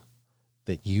anything,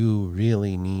 that you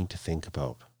really need to think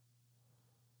about,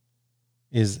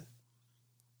 is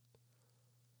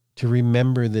to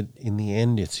remember that in the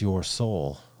end, it's your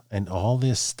soul. And all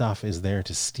this stuff is there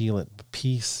to steal it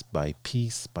piece by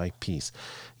piece by piece.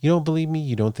 You don't believe me?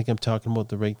 You don't think I'm talking about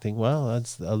the right thing? Well,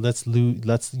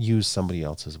 let's use somebody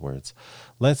else's words.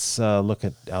 Let's look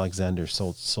at Alexander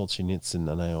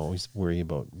Solzhenitsyn, and I always worry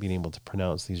about being able to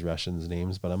pronounce these Russians'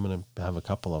 names, but I'm going to have a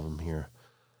couple of them here.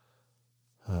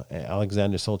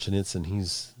 Alexander Solzhenitsyn,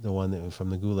 he's the one that from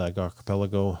the Gulag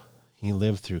Archipelago. He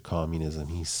lived through communism.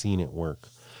 He's seen it work.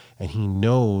 And he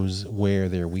knows where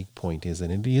their weak point is,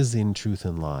 and it is in truth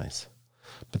and lies.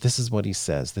 But this is what he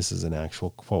says. This is an actual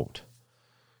quote.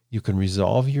 You can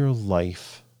resolve your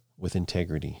life with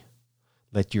integrity.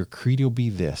 Let your credo be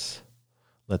this.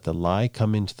 Let the lie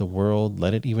come into the world.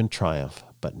 Let it even triumph,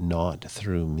 but not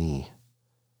through me.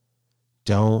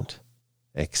 Don't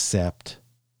accept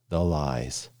the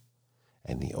lies.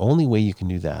 And the only way you can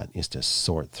do that is to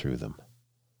sort through them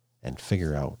and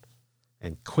figure out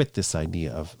and quit this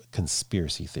idea of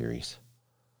conspiracy theories.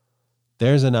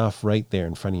 There's enough right there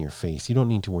in front of your face. You don't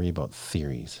need to worry about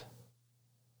theories.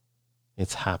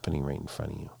 It's happening right in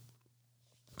front of you.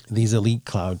 These elite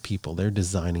cloud people, they're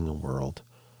designing a world.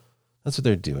 That's what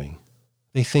they're doing.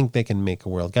 They think they can make a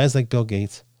world. Guys like Bill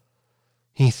Gates,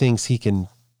 he thinks he can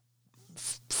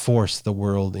force the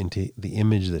world into the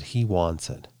image that he wants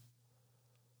it.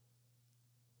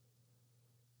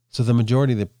 So the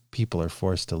majority of the people are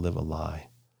forced to live a lie,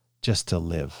 just to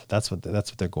live. That's what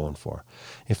they're going for.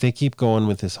 If they keep going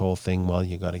with this whole thing, well,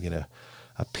 you got to get a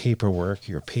paperwork,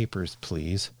 your papers,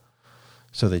 please,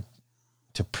 so that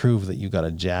to prove that you got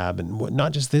a jab, and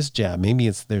not just this jab. Maybe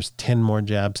there's 10 more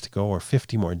jabs to go, or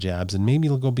 50 more jabs, and maybe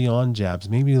it'll go beyond jabs.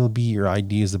 Maybe it'll be your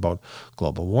ideas about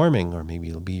global warming, or maybe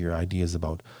it'll be your ideas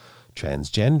about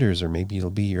transgenders, or maybe it'll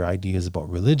be your ideas about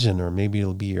religion, or maybe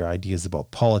it'll be your ideas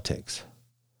about politics.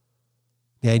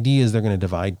 The idea is they're going to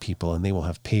divide people, and they will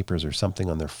have papers or something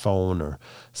on their phone or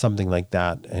something like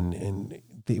that, and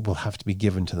they will have to be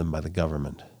given to them by the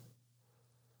government.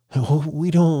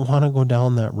 We don't want to go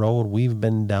down that road. We've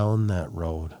been down that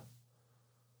road.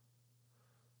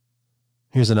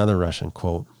 Here's another Russian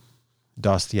quote.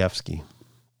 Dostoevsky.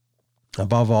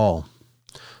 Above all,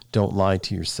 don't lie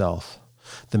to yourself.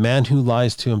 The man who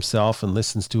lies to himself and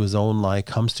listens to his own lie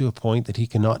comes to a point that he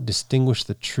cannot distinguish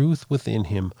the truth within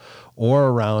him or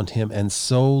around him, and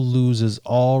so loses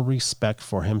all respect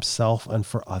for himself and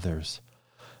for others.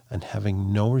 And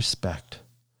having no respect,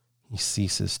 he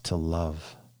ceases to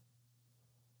love.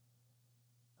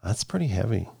 That's pretty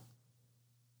heavy.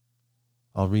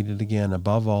 I'll read it again.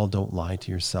 Above all, don't lie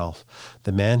to yourself.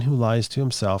 The man who lies to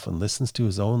himself and listens to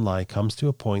his own lie comes to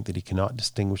a point that he cannot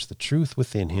distinguish the truth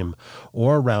within him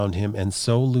or around him, and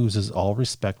so loses all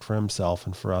respect for himself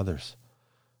and for others.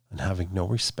 And having no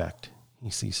respect, he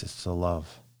ceases to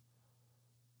love.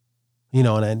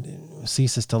 And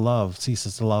ceases to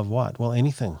love what? Well,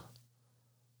 anything.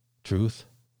 Truth,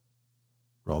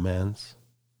 romance,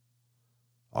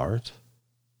 art,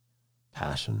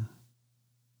 passion.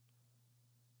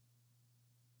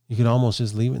 You could almost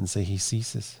just leave it and say he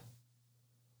ceases.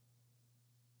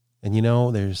 And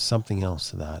there's something else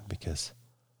to that, because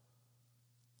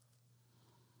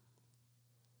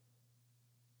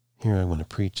here I'm going to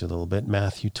preach a little bit.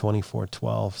 Matthew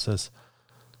 24:12 says,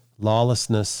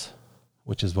 lawlessness,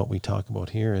 which is what we talk about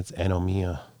here, it's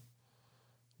anomia.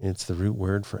 It's the root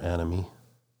word for anomie.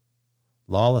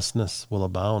 Lawlessness will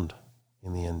abound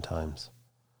in the end times,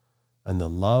 and the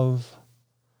love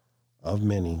of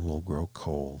many will grow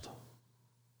cold.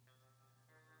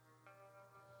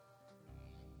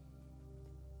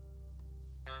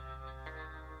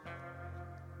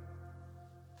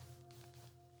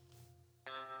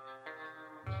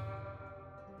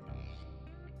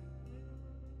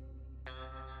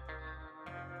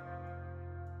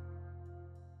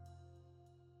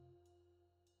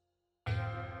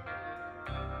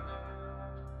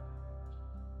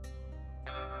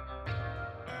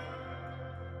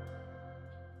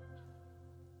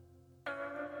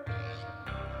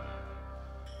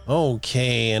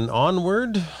 Okay, and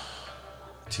onward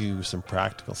to some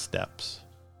practical steps.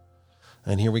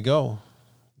 And here we go.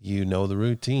 You know the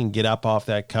routine. Get up off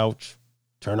that couch.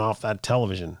 Turn off that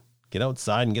television. Get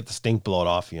outside and get the stink blowed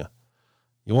off you.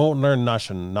 You won't learn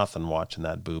nothing watching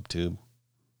that boob tube.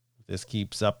 If this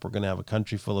keeps up, we're going to have a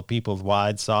country full of people with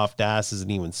wide, soft asses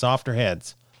and even softer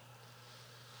heads.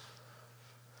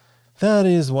 That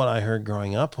is what I heard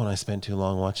growing up when I spent too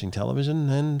long watching television,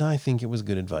 and I think it was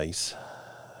good advice.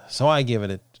 So I give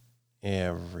it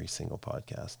every single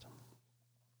podcast.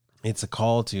 It's a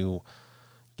call to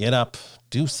get up,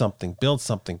 do something, build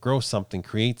something, grow something,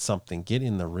 create something, get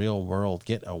in the real world,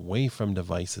 get away from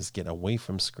devices, get away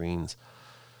from screens.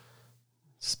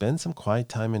 Spend some quiet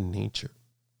time in nature.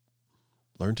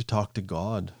 Learn to talk to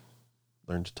God.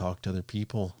 Learn to talk to other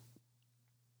people.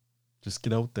 Just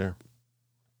get out there.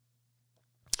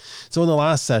 So in the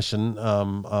last session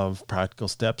of Practical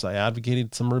Steps, I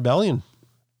advocated some rebellion.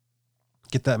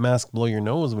 Get that mask below your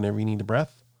nose whenever you need a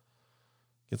breath.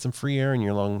 Get some free air in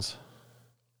your lungs.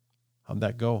 How'd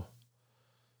that go?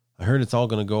 I heard it's all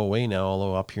going to go away now,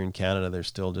 although up here in Canada, they're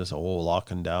still just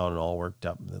locking down and all worked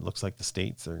up. It looks like the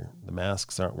States, the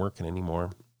masks aren't working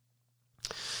anymore.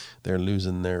 They're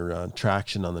losing their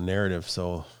traction on the narrative.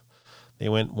 So they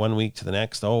went 1 week to the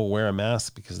next. Oh, wear a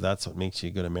mask because that's what makes you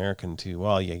a good American too.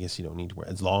 Well, yeah, I guess you don't need to wear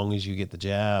as long as you get the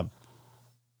jab.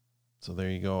 So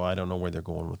there you go. I don't know where they're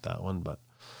going with that one, but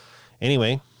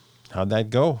anyway, how'd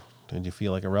that go? Did you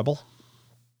feel like a rebel?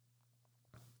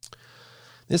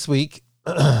 This week,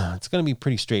 it's going to be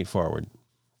pretty straightforward.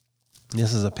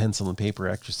 This is a pencil and paper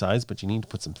exercise, but you need to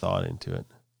put some thought into it.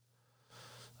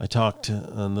 I talked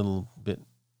a little bit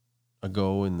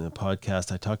ago in the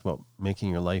podcast, I talked about making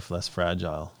your life less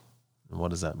fragile. And what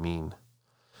does that mean?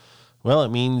 Well, it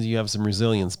means you have some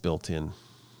resilience built in.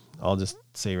 I'll just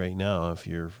say right now, if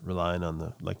you're relying on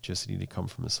the electricity to come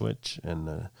from the switch and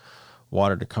the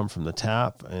water to come from the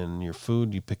tap and your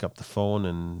food, you pick up the phone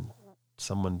and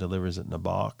someone delivers it in a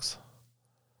box,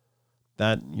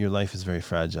 that your life is very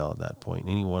fragile at that point.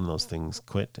 Any one of those things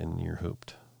quit and you're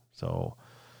hooped. So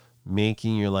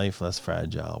making your life less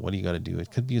fragile, what do you got to do? It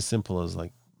could be as simple as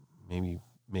like maybe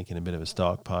making a bit of a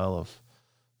stockpile of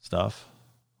stuff,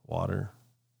 water,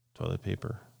 toilet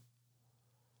paper.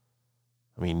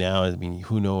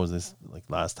 Who knows this? Like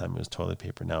last time it was toilet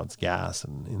paper. Now it's gas,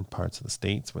 and in parts of the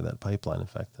States where that pipeline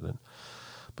affected it.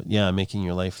 But yeah, making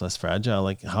your life less fragile.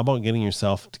 Like, how about getting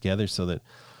yourself together so that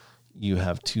you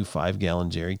have 2 5-gallon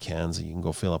jerry cans that you can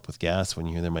go fill up with gas when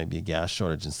you hear there might be a gas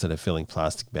shortage, instead of filling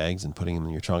plastic bags and putting them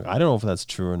in your trunk. I don't know if that's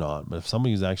true or not, but if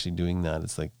somebody who's actually doing that,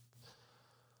 it's like,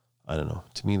 I don't know.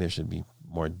 To me, there should be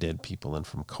more dead people than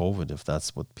from COVID if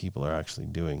that's what people are actually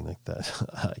doing like that.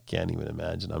 I can't even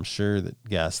imagine. I'm sure that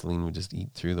gasoline would just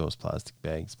eat through those plastic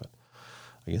bags, but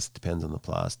I guess it depends on the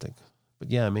plastic.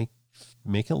 But yeah,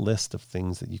 make a list of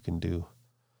things that you can do.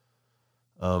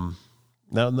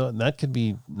 Now that could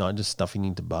be not just stuff you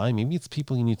need to buy. Maybe it's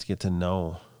people you need to get to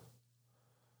know.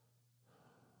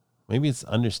 Maybe it's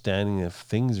understanding if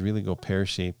things really go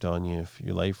pear-shaped on you, if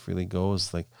your life really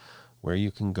goes, like where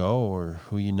you can go or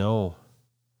who you know,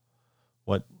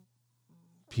 what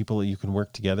people that you can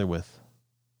work together with.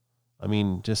 I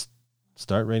mean, just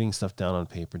start writing stuff down on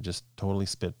paper, just totally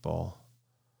spitball.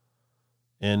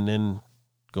 And then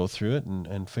go through it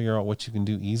and figure out what you can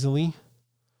do easily.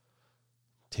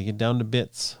 Take it down to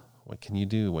bits. What can you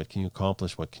do? What can you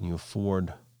accomplish? What can you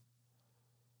afford?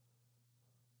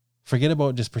 Forget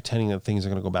about just pretending that things are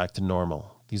going to go back to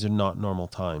normal. These are not normal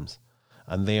times.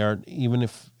 And they are, even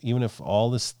if a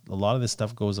lot of this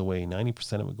stuff goes away,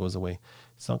 90% of it goes away,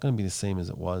 it's not going to be the same as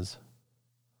it was.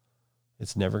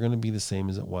 It's never going to be the same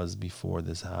as it was before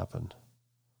this happened.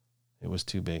 It was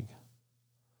too big.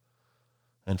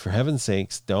 And for heaven's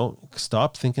sakes, don't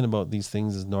stop thinking about these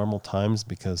things as normal times,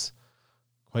 because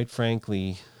quite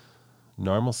frankly,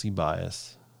 normalcy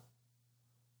bias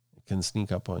can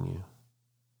sneak up on you.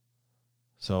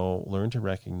 So learn to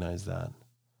recognize that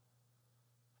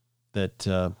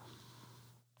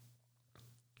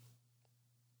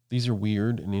these are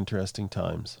weird and interesting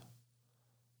times.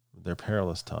 They're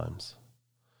perilous times.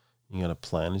 You got to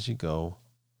plan as you go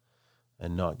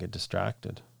and not get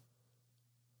distracted.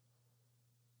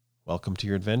 Welcome to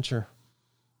your adventure.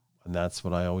 And that's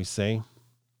what I always say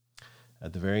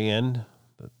at the very end,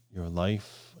 that your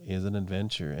life is an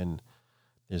adventure, and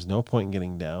there's no point in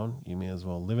getting down. You may as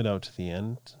well live it out to the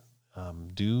end.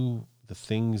 Do the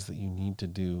things that you need to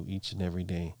do each and every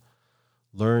day.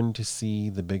 Learn to see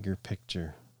the bigger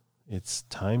picture. It's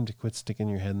time to quit sticking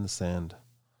your head in the sand.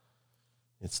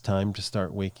 It's time to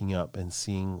start waking up and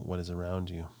seeing what is around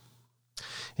you.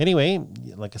 Anyway,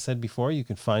 like I said before, you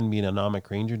can find me at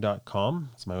anomicranger.com.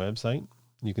 It's my website.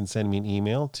 You can send me an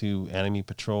email to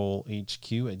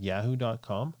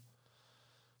enemypatrolhq@yahoo.com.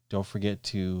 Don't forget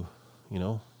to,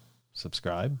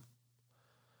 subscribe.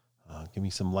 Give me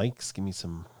some likes. Give me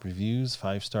some reviews,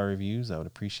 5-star reviews. I would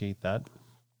appreciate that.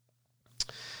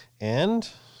 And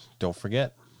don't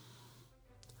forget,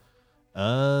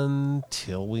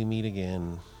 until we meet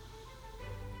again,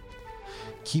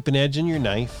 keep an edge in your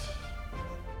knife.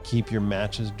 Keep your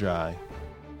matches dry.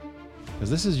 Because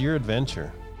this is your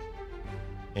adventure.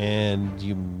 And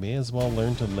you may as well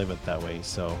learn to live it that way.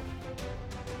 So,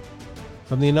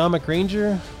 from the Anomic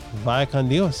Ranger, vaya con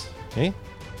Dios. Eh?